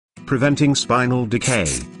Preventing spinal decay.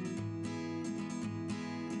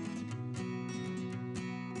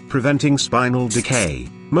 Preventing spinal decay.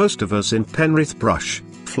 Most of us in Penrith brush,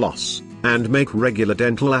 floss, and make regular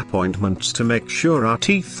dental appointments to make sure our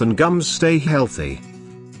teeth and gums stay healthy.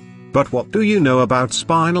 But what do you know about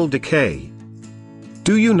spinal decay?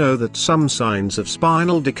 Do you know that some signs of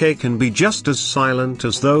spinal decay can be just as silent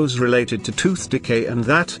as those related to tooth decay, and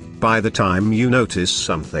that, by the time you notice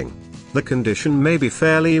something, the condition may be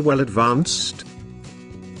fairly well advanced?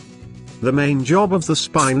 The main job of the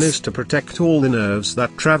spine is to protect all the nerves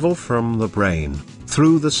that travel from the brain,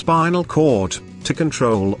 through the spinal cord, to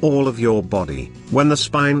control all of your body. When the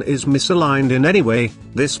spine is misaligned in any way,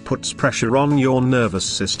 this puts pressure on your nervous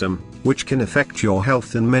system, which can affect your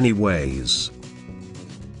health in many ways.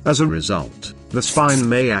 As a result, the spine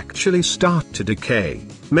may actually start to decay.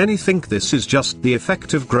 Many think this is just the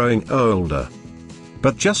effect of growing older.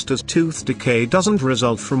 But just as tooth decay doesn't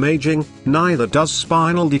result from aging, neither does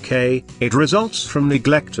spinal decay. It results from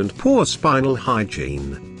neglect and poor spinal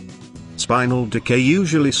hygiene. Spinal decay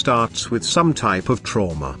usually starts with some type of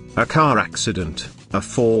trauma, a car accident, a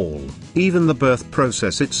fall. Even the birth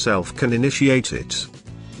process itself can initiate it.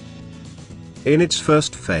 In its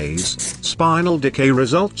first phase, spinal decay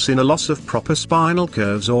results in a loss of proper spinal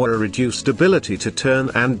curves or a reduced ability to turn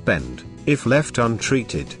and bend. If left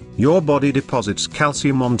untreated, your body deposits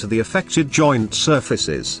calcium onto the affected joint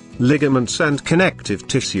surfaces, ligaments and connective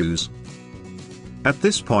tissues. At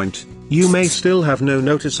this point, you may still have no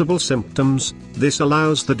noticeable symptoms. This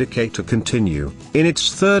allows the decay to continue. In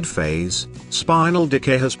its third phase, spinal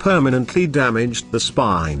decay has permanently damaged the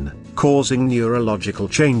spine, causing neurological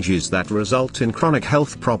changes that result in chronic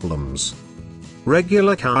health problems.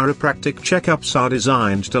 Regular chiropractic checkups are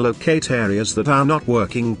designed to locate areas that are not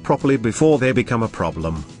working properly before they become a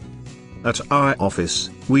problem. At our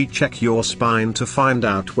office, we check your spine to find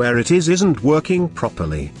out where it isn't working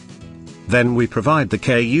properly. Then we provide the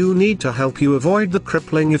care you need to help you avoid the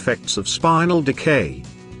crippling effects of spinal decay.